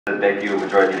Thank you,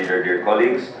 Majority Leader, dear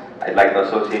colleagues. I'd like to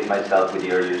associate myself with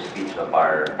the earlier speech of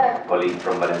our colleague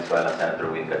from Valenzuela,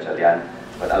 Senator Win Gatchalian,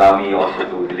 but allow me also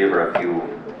to deliver a few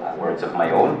words of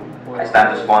my own. I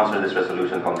stand to sponsor this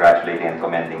resolution congratulating and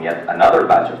commending yet another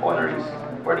batch of honorees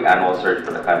for the annual search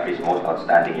for the country's most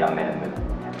outstanding young men and women.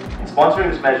 In sponsoring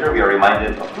this measure, we are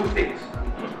reminded of two things.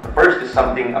 The first is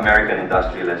something American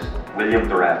industrialist William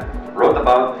Durant wrote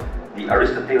about: the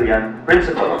Aristotelian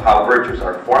principle of how virtues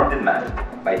are formed in man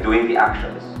by doing the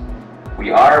actions.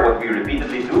 We are what we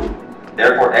repeatedly do,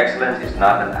 therefore excellence is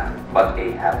not an act, but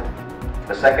a habit.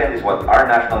 The second is what our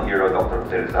national hero, Dr.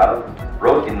 Jose Rizal,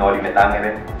 wrote in Noli Me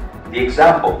Tangere: the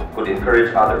example could encourage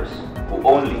others who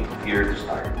only fear to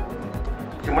start.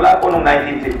 Simula po noong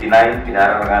 1959,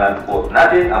 pinarangalan po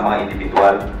natin ang mga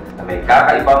individual na may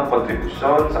kakaibang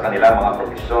kontribusyon sa kanilang mga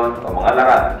profesyon o mga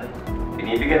larangan.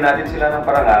 Binibigyan natin sila ng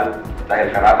parangal dahil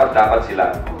karapat-dapat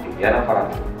sila bigyan ng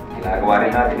parangal. Ginagawa rin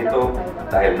natin ito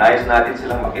dahil nais natin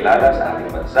silang makilala sa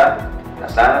ating bansa na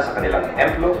sana sa kanilang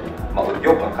ehemplo,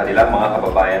 maudyok ang kanilang mga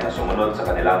kababayan na sumunod sa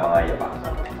kanilang mga yapak.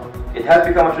 It has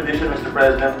become a tradition, Mr.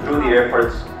 President, through the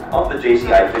efforts of the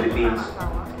JCI Philippines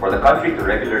for the country to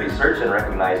regularly search and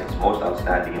recognize its most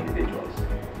outstanding individuals.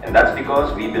 And that's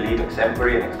because we believe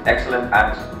exemplary and excellent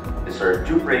acts deserve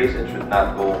due praise and should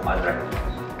not go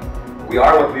unrecognized. We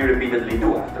are what we repeatedly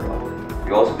do, after all.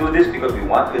 We also do this because we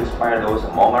want to inspire those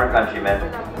among our countrymen,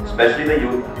 especially the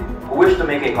youth, who wish to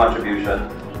make a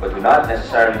contribution but do not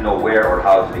necessarily know where or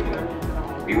how to begin.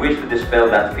 We wish to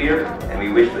dispel that fear and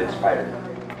we wish to inspire them.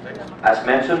 As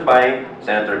mentioned by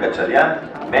Senator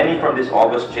Gatchalian, many from this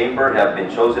august chamber have been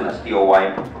chosen as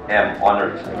TOYM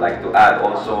honorees. I'd like to add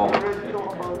also,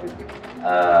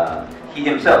 he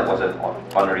himself was an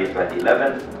honoree in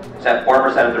 2011,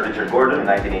 former Senator Richard Gordon in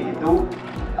 1982,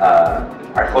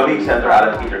 our colleague Senator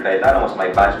Alan Peter Cayetano was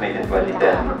my batchmate in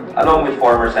 2010, along with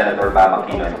former Senator Bam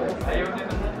Aquino in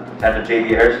 2010. Senator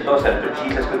J.D. Ejercito, Senator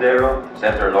Chis Escudero,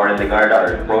 Senator Lauren Legarda,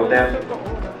 our pro tem,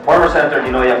 former Senator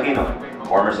Ninoy Aquino,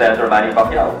 former Senator Manny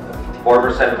Pacquiao,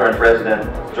 former Senator and President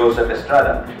Joseph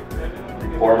Estrada,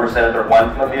 former Senator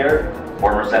Juan Clavier,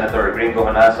 former Senator Gringo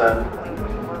Honasan,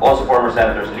 also former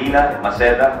Senators Lina,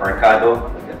 Maceda, Mercado,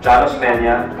 Janos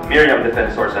Mena, Miriam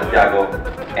Defensor Santiago,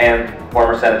 and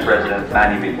former Senate President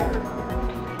Manny Villar.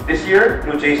 This year,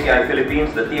 through JCI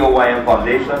Philippines, the TOYM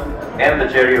Foundation, and the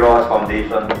Jerry Rojas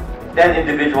Foundation, 10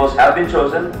 individuals have been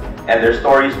chosen and their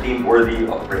stories deemed worthy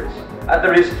of praise. At the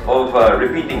risk of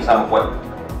repeating some of what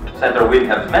Senator Win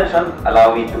has mentioned,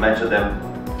 allow me to mention them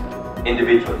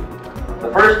individually.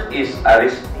 The first is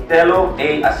Aristelo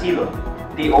A. Asilo,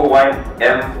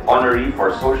 TOYM honoree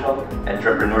for social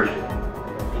entrepreneurship.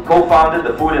 He co-founded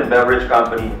the food and beverage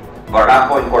company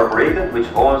Barraco Incorporated, which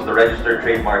owns the registered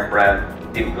trademark brand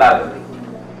Timplado.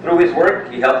 Through his work,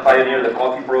 he helped pioneer the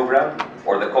coffee program,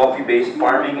 or the coffee-based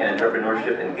farming and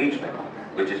entrepreneurship engagement,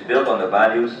 which is built on the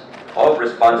values of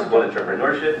responsible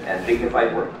entrepreneurship and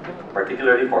dignified work,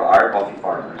 particularly for our coffee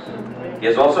farmers. He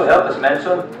has also helped, as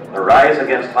mentioned, the Rise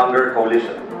Against Hunger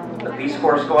Coalition, the Peace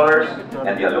Corps Scholars,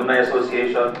 and the Alumni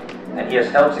Association, and he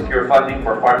has helped secure funding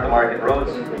for farm-to-market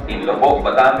roads in Lobok,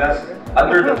 Batangas,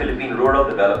 under the Philippine Rural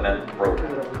Development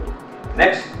Program.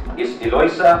 Next is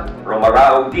Eloisa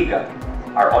Romarao Diga,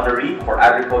 our honoree for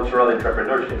agricultural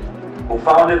entrepreneurship, who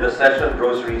founded the Session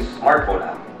Groceries smartphone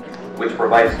app, which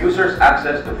provides users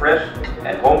access to fresh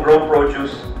and homegrown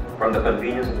produce from the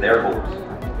convenience of their homes.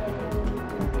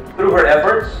 Through her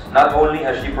efforts, not only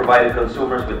has she provided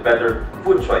consumers with better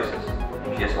food choices,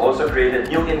 she has also created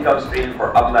new income streams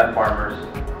for upland farmers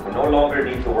who no longer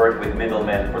need to work with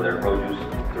middlemen for their produce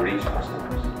to reach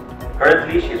customers.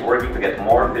 Currently, she is working to get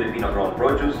more Filipino-grown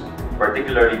produce,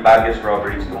 particularly Baguio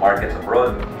strawberries, to markets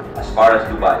abroad, as far as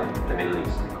Dubai, the Middle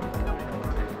East.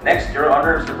 Next, Your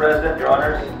Honor, Mr. President, Your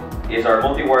Honors, is our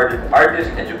multi-awarded artist,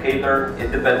 educator,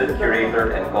 independent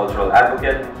curator, and cultural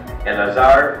advocate,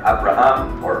 Elazar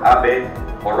Abraham, or Abe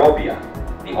Orobia,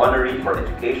 the honoree for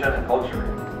education and culture.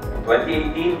 In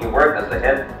 2018, he worked as the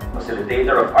head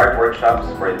facilitator of art workshops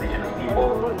for indigenous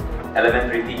people,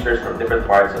 elementary teachers from different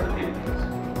parts of the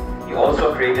Philippines. He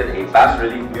also created a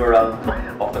bas-relief mural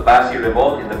of the Basi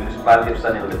Revolt in the municipality of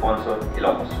San Ildefonso,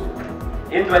 Ilocos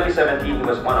Sur. In 2017, he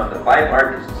was one of the 5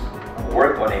 artists who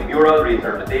worked on a mural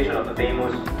reinterpretation of the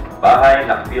famous Bahay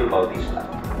Nakpil Bautista.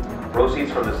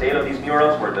 Proceeds from the sale of these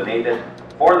murals were donated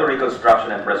for the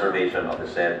reconstruction and preservation of the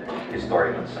said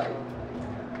historical site.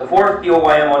 The fourth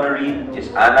TOYM honoree is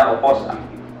Ana Oposa,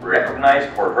 recognized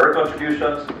for her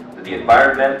contributions to the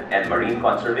environment and marine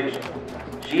conservation.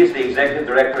 She is the Executive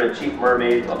Director and Chief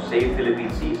Mermaid of Save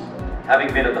Philippine Seas,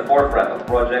 having been at the forefront of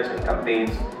projects and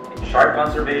campaigns in shark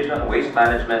conservation, waste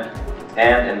management,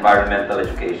 and environmental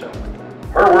education.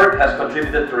 Her work has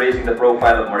contributed to raising the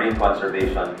profile of marine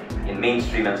conservation in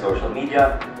mainstream and social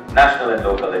media, national and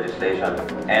local legislation,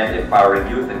 and empowering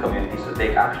youth and communities to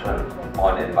take action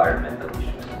on environmental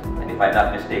issues. And if I'm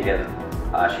not mistaken,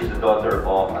 she's the daughter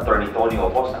of Attorney Tony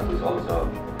Oposa, who's also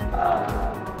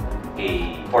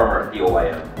a former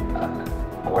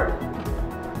TOYM award,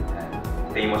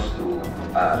 famous to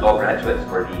law graduates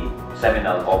for the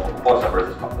seminal Oposa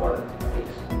versus McMorland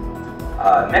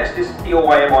case. Next is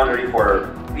TOYM honoree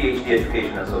for PhD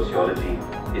Education and Sociology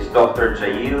is Dr.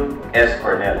 Jail S.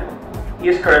 Cornell. He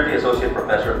is currently Associate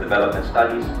Professor of Development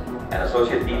Studies and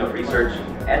Associate Dean of Research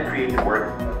and Creative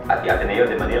Work at the Ateneo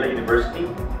de Manila University.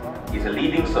 He is a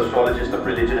leading sociologist of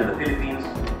religion in the Philippines,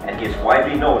 and he is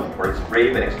widely known for his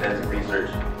brave and extensive research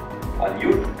on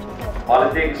youth,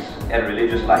 politics, and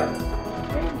religious life.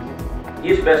 He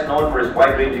is best known for his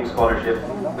wide-ranging scholarship,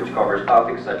 which covers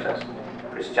topics such as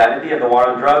Christianity and the war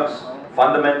on drugs,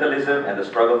 fundamentalism and the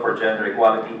struggle for gender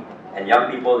equality, and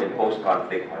young people in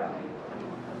post-conflict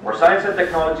Marathi. For Science and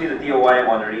Technology, the TOYM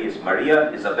honoree is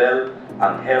Maria Isabel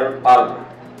Angel Palma.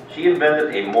 She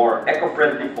invented a more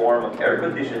eco-friendly form of air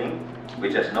conditioning,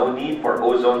 which has no need for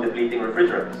ozone-depleting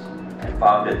refrigerants, and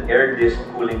founded air disc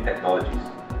cooling technologies,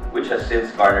 which has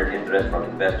since garnered interest from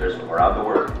investors from around the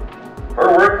world.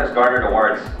 Her work has garnered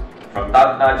awards from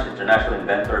top-notch international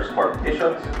inventors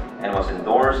competitions and was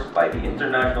endorsed by the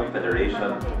International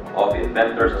Federation of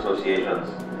Inventors Associations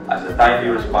as a timely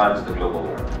response to global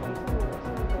warming.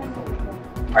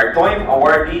 Our TOYM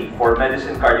awardee for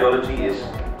medicine cardiology is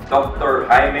Dr.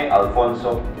 Jaime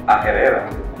Alfonso Ajerera,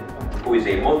 who is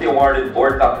a multi-awarded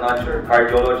board top-notcher,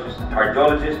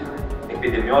 cardiologist,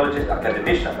 epidemiologist,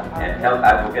 academician, and health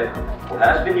advocate who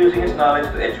has been using his knowledge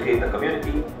to educate the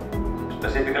community,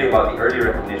 specifically about the early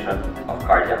recognition of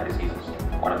cardiac diseases,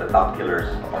 one of the top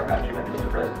killers of our country, Mr.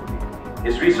 President.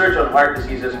 His research on heart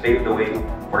diseases paved the way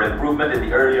for improvement in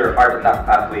the earlier heart attack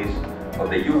pathways of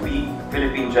the UP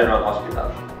Philippine General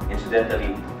Hospital,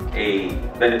 incidentally a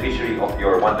beneficiary of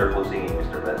your wonderful singing,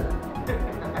 Mr.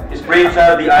 President. His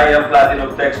brainchild, the IM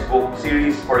Platinum textbook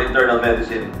series for internal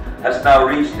medicine, has now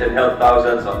reached and helped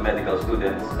thousands of medical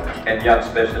students and young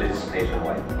specialists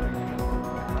nationwide.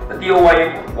 The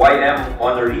TOYM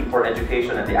honoree for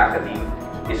education and the academe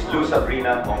is Luz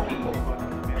Sabrina Monquico.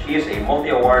 She is a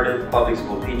multi-awarded public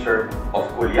school teacher of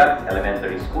Culiac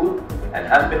Elementary School and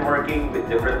has been working with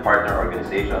different partner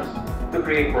organizations to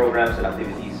create programs and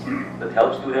activities that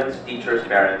help students, teachers,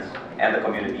 parents, and the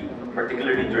community,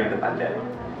 particularly during the pandemic.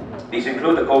 These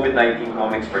include the COVID-19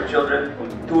 Comics for Children,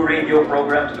 2 radio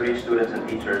programs to reach students and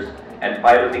teachers, and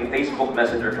piloting Facebook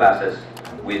Messenger classes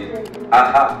with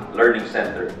AHA Learning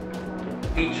Center.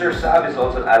 Teacher Sav is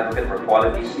also an advocate for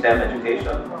quality STEM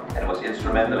education and was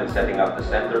instrumental in setting up the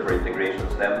Center for Integration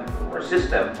STEM, or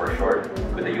SYSTEM for short,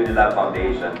 with the Unilab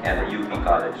Foundation and the UP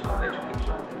College of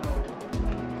Education.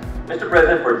 Mr.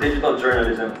 President, for digital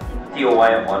journalism,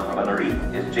 TOYM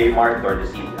honoree is J. Mark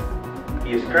Tordesillas.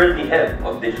 He is currently head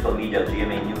of digital media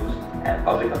GMA News and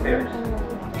Public Affairs.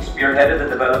 He spearheaded the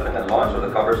development and launch of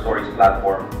the Cover Stories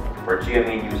platform for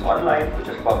GMA News Online, which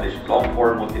has published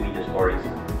long-form multimedia stories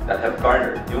that have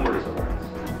garnered numerous awards.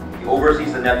 He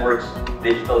oversees the network's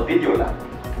Digital Video Lab,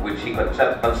 which he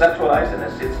conceptualized and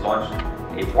has since launched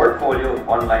a portfolio of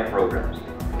online programs,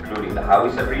 including the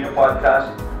Howie Sabrina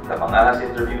podcast, the Mangahas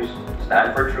interviews,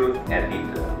 Stand for Truth, and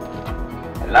Meet the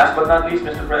And last but not least,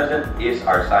 Mr. President, is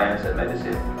our Science and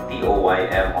Medicine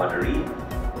TOYM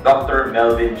honoree, Dr.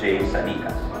 Melvin J.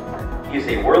 Sanicas. He is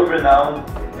a world-renowned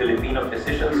Filipino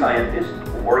physician-scientist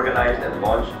who organized and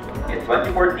launched in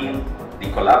 2014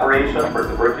 the Collaboration for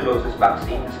Tuberculosis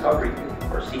Vaccine Discovery,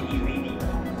 or CTVD,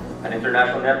 an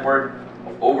international network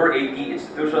of over 80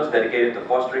 institutions dedicated to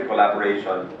fostering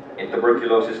collaboration in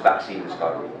tuberculosis vaccine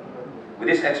discovery. With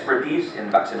his expertise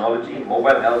in vaccinology,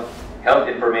 mobile health, health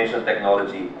information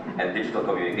technology, and digital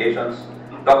communications,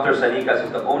 Dr. Sanicas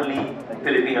is the only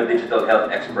Filipino digital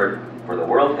health expert for the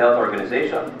World Health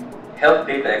Organization, health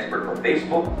data expert for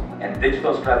Facebook, and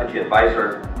digital strategy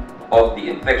advisor of the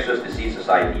Infectious Disease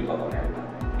Society of America.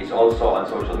 He's also on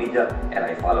social media, and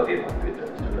I follow him on Twitter,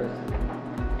 Mr.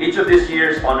 President. Each of this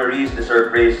year's honorees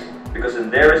deserve praise because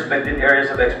in their respective areas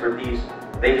of expertise,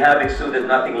 they have exuded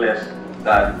nothing less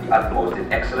than the utmost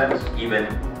in excellence, even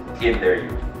in their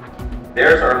youth.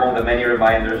 Theirs are among the many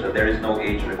reminders that there is no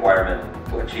age requirement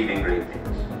to achieving great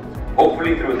things.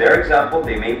 Hopefully, through their example,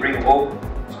 they may bring hope,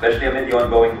 especially amid the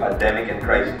ongoing pandemic and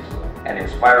crisis, and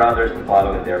inspire others to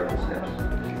follow in their footsteps.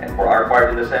 And for our part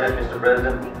in the Senate, Mr.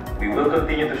 President, we will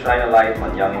continue to shine a light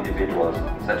on young individuals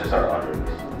such as our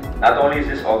honorees. Not only is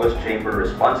this August chamber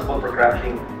responsible for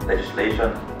crafting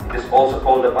legislation is also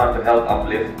called upon to help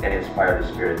uplift and inspire the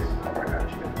spirits of our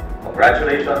country.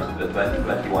 Congratulations to the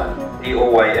 2021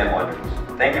 TOYM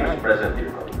honorees. Thank you, Mr. President,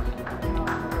 dear colleagues.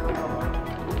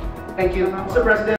 Thank you, Mr. President.